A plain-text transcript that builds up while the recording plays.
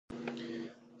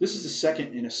This is the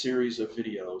second in a series of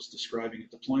videos describing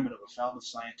the deployment of a Falmouth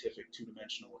Scientific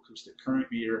two-dimensional acoustic current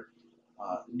meter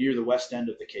near the west end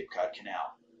of the Cape Cod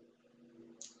Canal.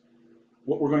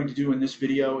 What we're going to do in this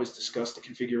video is discuss the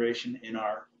configuration in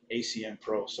our ACM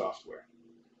Pro software.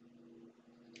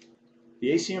 The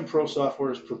ACM Pro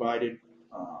software is provided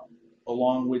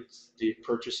along with the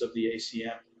purchase of the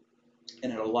ACM,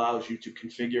 and it allows you to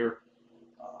configure,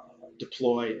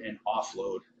 deploy, and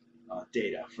offload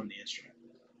data from the instrument.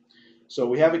 So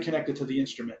we have it connected to the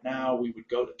instrument now. We would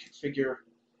go to configure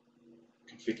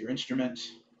instrument.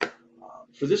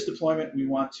 For this deployment, we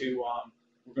want to,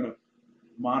 we're going to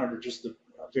monitor just the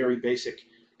very basic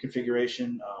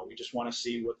configuration. We just want to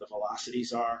see what the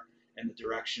velocities are and the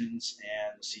directions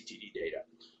and the CTD data.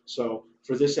 So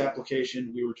for this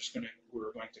application, we were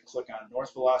going to click on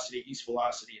north velocity, east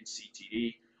velocity, and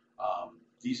CTD.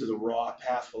 These are the raw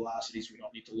path velocities. We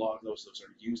don't need to log those. Those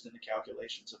are used in the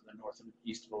calculations of the north and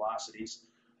east velocities.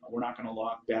 We're not going to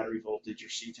log battery voltage or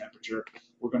sea temperature.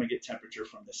 We're going to get temperature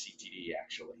from the CTD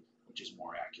actually, which is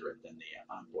more accurate than the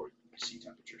onboard sea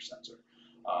temperature sensor.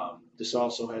 This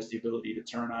also has the ability to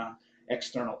turn on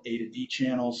external A to D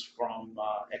channels from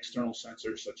external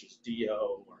sensors such as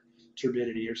DO or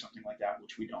turbidity or something like that,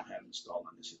 which we don't have installed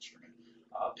on this instrument.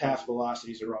 Path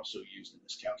velocities are also used in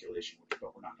this calculation,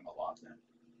 but we're not going to log them.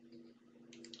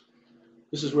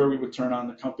 This is where we would turn on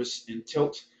the compass and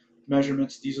tilt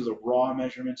measurements. These are the raw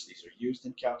measurements. These are used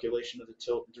in calculation of the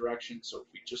tilt and direction. So if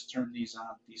we just turn these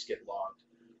on, these get logged.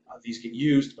 These get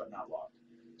used but not logged.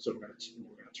 So we're going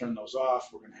to turn those off.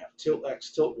 We're going to have tilt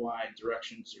X, tilt Y, and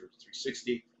direction 0 to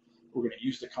 360. We're going to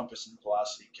use the compass and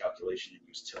velocity calculation and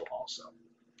use tilt also.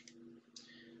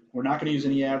 We're not going to use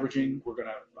any averaging. We're going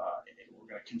to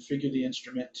configure the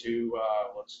instrument to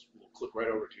we'll click right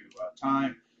over to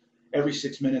time. Every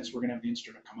 6 minutes, we're going to have the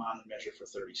instrument come on and measure for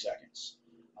 30 seconds.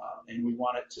 And we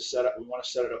want it to set up. We want to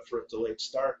set it up for a delayed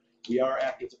start. We are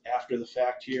after the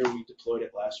fact here. We deployed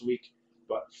it last week,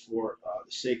 but for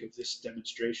the sake of this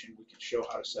demonstration, we can show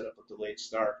how to set up a delayed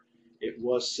start. It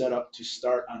was set up to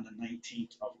start on the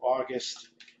 19th of August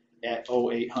at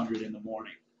 0800 in the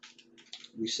morning.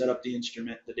 We set up the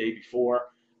instrument the day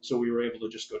before, so we were able to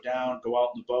just go down, go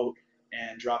out in the boat,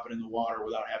 and drop it in the water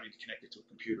without having to connect it to a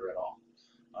computer at all.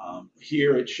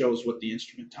 Here it shows what the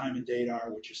instrument time and date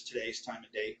are, which is today's time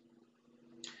and date,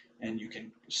 and you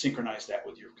can synchronize that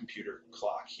with your computer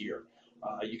clock here.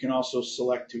 You can also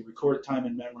select to record time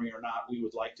in memory or not. We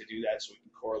would like to do that so we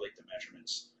can correlate the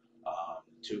measurements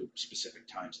to specific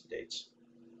times and dates.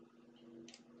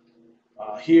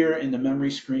 Here in the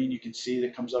memory screen, you can see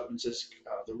that comes up and says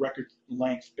the record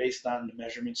length based on the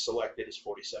measurements selected is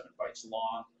 47 bytes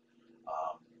long.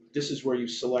 This is where you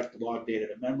select log data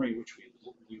to memory, which we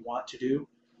want to do.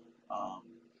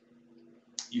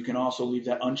 You can also leave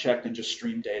that unchecked and just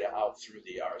stream data out through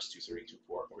the RS-232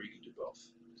 port, or you can do both.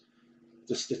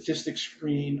 The statistics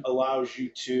screen allows you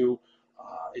to,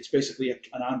 it's basically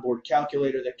an onboard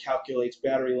calculator that calculates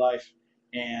battery life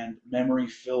and memory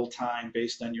fill time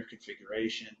based on your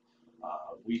configuration.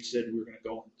 We said we were going to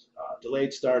go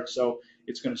delayed start, so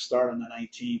it's going to start on the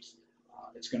 19th.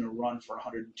 It's going to run for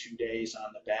 102 days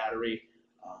on the battery,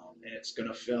 and it's going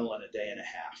to fill in a day and a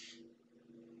half.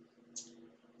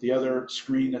 The other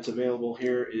screen that's available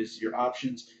here is your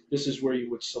options. This is where you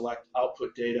would select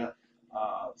output data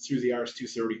through the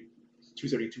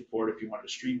RS-232 port if you wanted to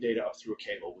stream data up through a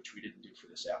cable, which we didn't do for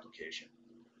this application.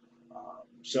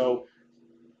 So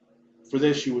for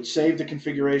this, you would save the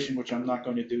configuration, which I'm not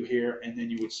going to do here, and then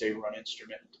you would say run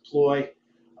instrument and deploy.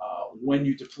 When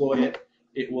you deploy it,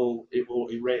 it'll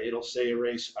say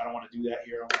erase. I don't want to do that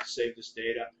here. I want to save this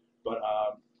data. But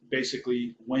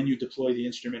basically, when you deploy the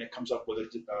instrument, it comes up with a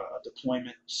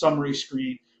deployment summary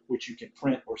screen, which you can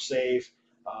print or save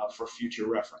for future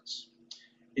reference.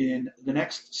 In the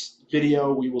next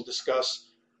video, we will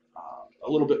discuss a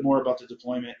little bit more about the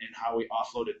deployment and how we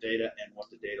offloaded data and what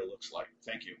the data looks like.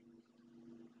 Thank you.